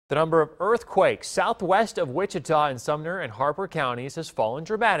The number of earthquakes southwest of Wichita in Sumner and Harper counties has fallen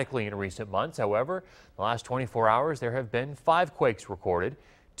dramatically in recent months. However, in the last 24 hours, there have been 5 quakes recorded,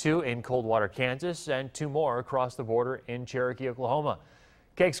 2 in Coldwater, Kansas, and 2 more across the border in Cherokee, Oklahoma.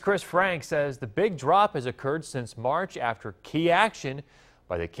 KAKE's Chris Frank says the big drop has occurred since March after key action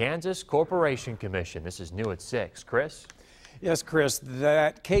by the Kansas Corporation Commission. This is new at 6. Chris? Yes, Chris,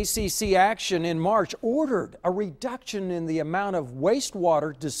 that KCC action in March ordered a reduction in the amount of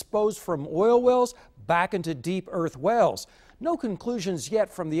wastewater disposed from oil wells back into deep earth wells. No conclusions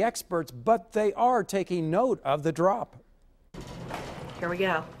yet from the experts, but they are taking note of the drop. Here we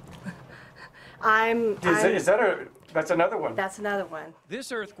go. That's another one. That's another one.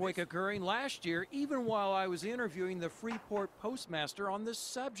 This earthquake occurring last year, even while I was interviewing the Freeport postmaster on the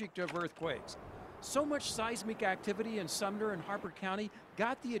subject of earthquakes. So much seismic activity in Sumner and Harper County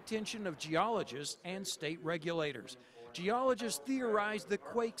got the attention of geologists and state regulators. Geologists theorized the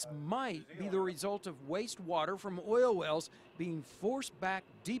quakes might be the result of wastewater from oil wells being forced back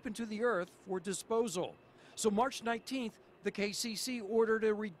deep into the earth for disposal. So March 19th, the KCC ordered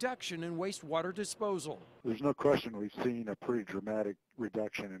a reduction in wastewater disposal. There's no question we've seen a pretty dramatic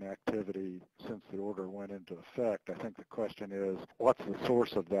reduction in activity since the order went into effect. I think the question is, what's the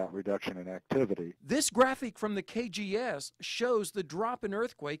source of that reduction in activity? This graphic from the KGS shows the drop in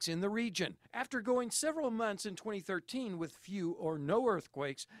earthquakes in the region. After going several months in 2013 with few or no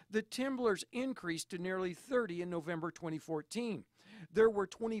earthquakes, the temblors increased to nearly 30 in November 2014. There were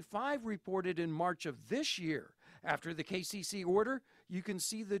 25 reported in March of this year. After the KCC order, you can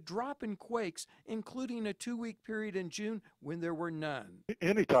see the drop in quakes, including a 2-week period in June when there were none.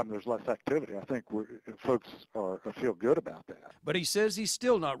 Anytime there's less activity, I think folks feel good about that. But he says he's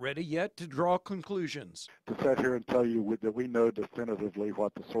still not ready yet to draw conclusions. To sit here and tell you that we know definitively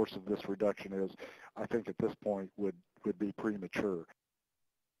what the source of this reduction is, I think at this point would be premature.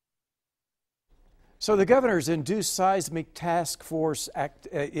 So the governor's induced seismic task force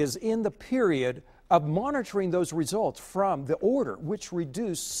is in the period of monitoring those results from the order, which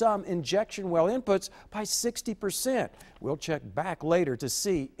reduced some injection well inputs by 60%. We'll check back later to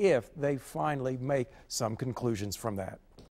see if they finally make some conclusions from that.